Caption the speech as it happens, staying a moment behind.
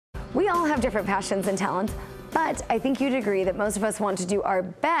We all have different passions and talents, but I think you'd agree that most of us want to do our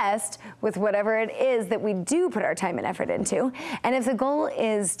best with whatever it is that we do put our time and effort into. And if the goal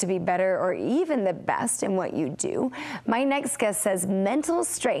is to be better or even the best in what you do, my next guest says mental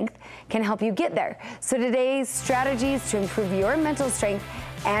strength can help you get there. So today's strategies to improve your mental strength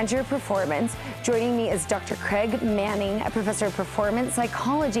and your performance. Joining me is Dr. Craig Manning, a professor of performance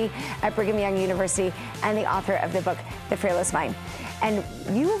psychology at Brigham Young University and the author of the book, The Fearless Mind. And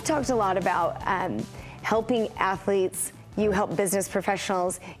you have talked a lot about helping athletes, you help business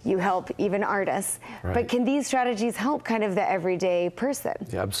professionals, you help even artists. Right. But can these strategies help kind of the everyday person?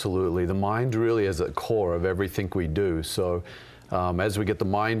 Yeah, absolutely. The mind really is at the core of everything we do. So as we get the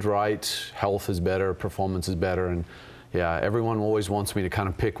mind right, health is better, performance is better. And yeah, everyone always wants me to kind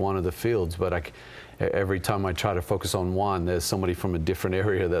of pick one of the fields, but every time I try to focus on one, there's somebody from a different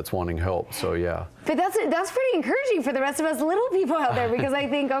area that's wanting help, so yeah. But that's pretty encouraging for the rest of us little people out there, because I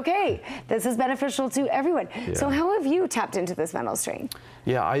think, okay, this is beneficial to everyone. Yeah. So how have you tapped into this mental strength?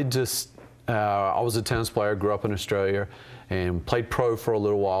 Yeah, I was a tennis player, grew up in Australia, and played pro for a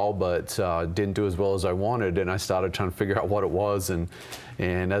little while, but didn't do as well as I wanted, and I started trying to figure out what it was, and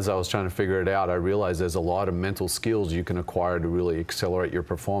as I was trying to figure it out, I realized there's a lot of mental skills you can acquire to really accelerate your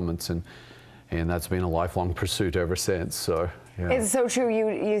performance, and that's been a lifelong pursuit ever since. So yeah. It's so true.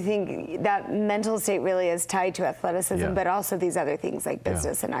 You think that mental state really is tied to athleticism, yeah. but also these other things like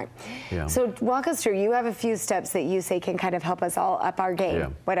business, yeah. and art. Yeah. So walk us through. You have a few steps that you say can kind of help us all up our game, yeah.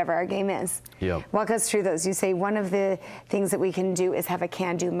 whatever our game is. Yeah. Walk us through those. You say one of the things that we can do is have a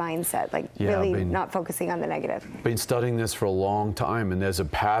can-do mindset, like yeah, really not focusing on the negative. Been studying this for a long time, and there's a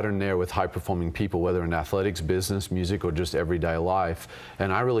pattern there with high-performing people, whether in athletics, business, music, or just everyday life.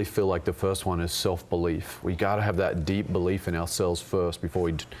 And I really feel like the first one is self-belief. We got to have that deep belief in ourselves first before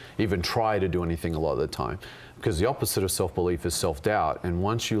we even try to do anything a lot of the time. Because the opposite of self-belief is self-doubt. And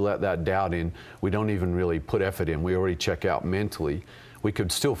once you let that doubt in, we don't even really put effort in. We already check out mentally. We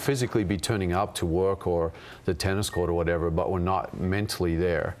could still physically be turning up to work or the tennis court or whatever, but we're not mentally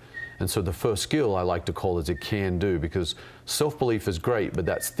there. And so the first skill I like to call is a can-do, because self-belief is great, but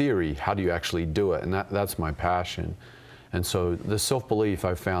that's theory. How do you actually do it? And that's my passion. And so the self-belief,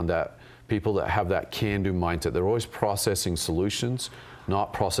 I found that people that have that can-do mindset, they're always processing solutions,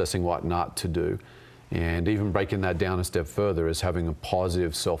 not processing what not to do. And even breaking that down a step further is having a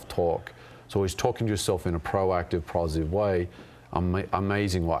positive self-talk. So always talking to yourself in a proactive, positive way.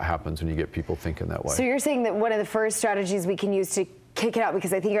 Amazing what happens when you get people thinking that way. So you're saying that one of the first strategies we can use to kick it out,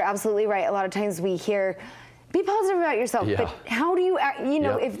 because I think you're absolutely right. A lot of times we hear, be positive about yourself, yeah. but how do you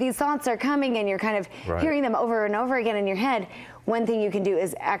know, yep. if these thoughts are coming and you're kind of right. hearing them over and over again in your head, one thing you can do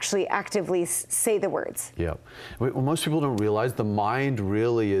is actually actively say the words. Yeah. Well, most people don't realize the mind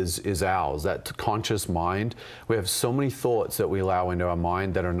really is ours, that conscious mind. We have so many thoughts that we allow into our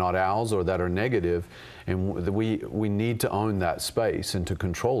mind that are not ours or that are negative, and we need to own that space and to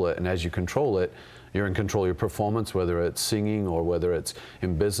control it. And as you control it, you're in control of your performance, whether it's singing or whether it's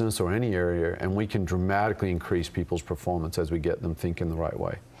in business or any area, and we can dramatically increase people's performance as we get them thinking the right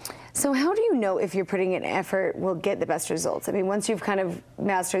way. So how do you know if you're putting in effort will get the best results? I mean, once you've kind of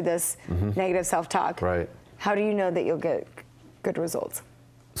mastered this negative self-talk, right. how do you know that you'll get good results?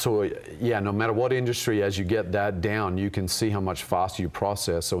 So yeah, no matter what industry, as you get that down, you can see how much faster you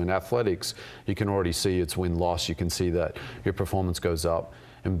process. So in athletics, you can already see it's win-loss. You can see that your performance goes up.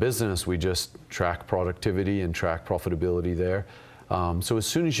 In business, we just track productivity and track profitability there. So as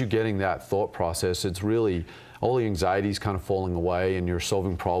soon as you're getting that thought process, it's really all the anxiety is kind of falling away, and you're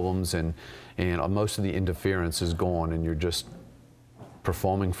solving problems, and most of the interference is gone, and you're just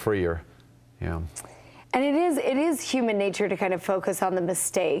performing freer. Yeah. And it is human nature to kind of focus on the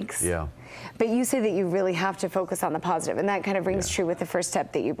mistakes. Yeah. But you say that you really have to focus on the positive, and that kind of rings true with the first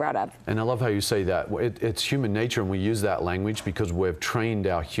step that you brought up. And I love how you say that. It's human nature, and we use that language because we've trained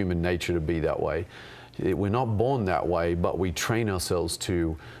our human nature to be that way. We're not born that way, but we train ourselves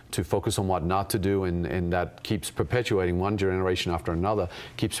to focus on what not to do, and that keeps perpetuating one generation after another,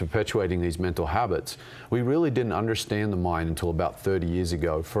 keeps perpetuating these mental habits. We really didn't understand the mind until about 30 years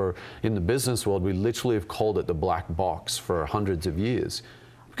ago. In the business world, we literally have called it the black box for hundreds of years.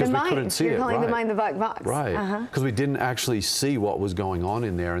 Because we couldn't see it. You're calling the mind the black box. Right. Because we didn't actually see what was going on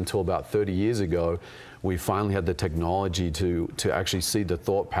in there until about 30 years ago. We finally had the technology to actually see the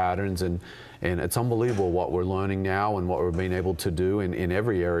thought patterns, and it's unbelievable what we're learning now and what we're being able to do in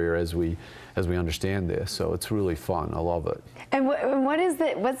every area as we understand this. So it's really fun. I love it. And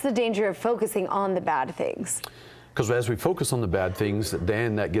what's the danger of focusing on the bad things? Because as we focus on the bad things,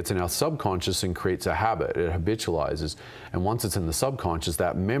 then that gets in our subconscious and creates a habit. It habitualizes. And once it's in the subconscious,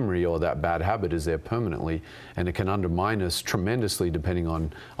 that memory or that bad habit is there permanently, and it can undermine us tremendously depending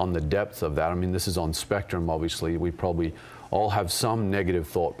on the depth of that. I mean, this is on spectrum, obviously. We probably all have some negative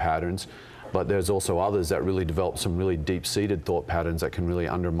thought patterns, but there's also others that really develop some really deep-seated thought patterns that can really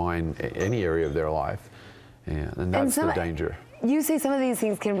undermine any area of their life. And that's the danger. You say some of these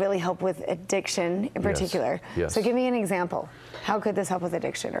things can really help with addiction in particular. Yes. So give me an example. How could this help with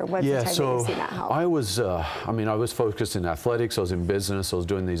addiction, or what's the type that you've seen that help? I was focused in athletics, I was in business, I was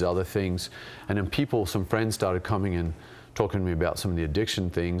doing these other things, and then some friends started coming and talking to me about some of the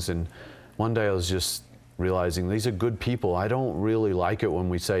addiction things, and one day I was just realizing these are good people. I don't really like it when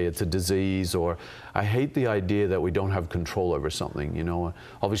we say it's a disease, or I hate the idea that we don't have control over something. You know,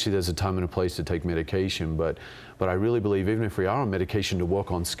 obviously there's a time and a place to take medication, but I really believe even if we are on medication, to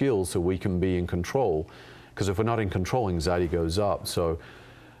work on skills so we can be in control, because if we're not in control, anxiety goes up. So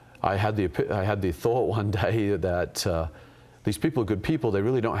I had the thought one day that these people are good people. They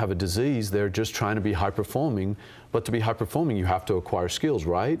really don't have a disease. They're just trying to be high performing. But to be high performing, you have to acquire skills,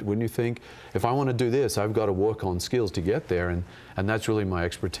 right? When you think, if I want to do this, I've got to work on skills to get there. And that's really my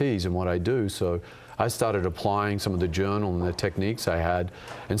expertise in what I do. So I started applying some of the journal and the techniques I had.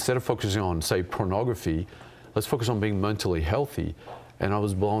 Instead of focusing on, say, pornography, let's focus on being mentally healthy. And I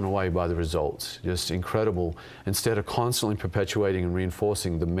was blown away by the results, just incredible. Instead of constantly perpetuating and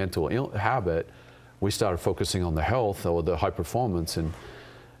reinforcing the mental habit, we started focusing on the health or the high performance, and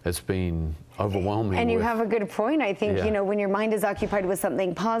it's been overwhelming. And you have a good point. I think, you know, when your mind is occupied with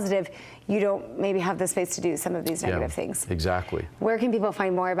something positive, you don't maybe have the space to do some of these negative things. Exactly. Where can people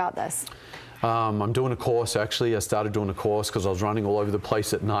find more about this? I'm doing a course, actually. I started doing a course because I was running all over the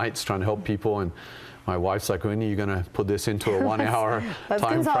place at nights trying to help people, and my wife's like, when are you going to put this into a 1 hour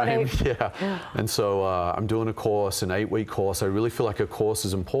time frame? Yeah. And so I'm doing a course, an 8-week course. I really feel like a course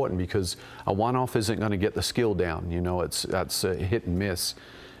is important because a one-off isn't going to get the skill down. You know, that's a hit and miss.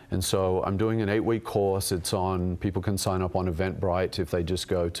 And so I'm doing an 8-week course. It's on, people can sign up on Eventbrite. If they just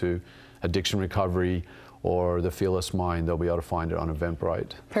go to Addiction Recovery or The Fearless Mind, they'll be able to find it on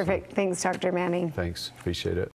Eventbrite. Perfect. Thanks, Dr. Manning. Thanks. Appreciate it.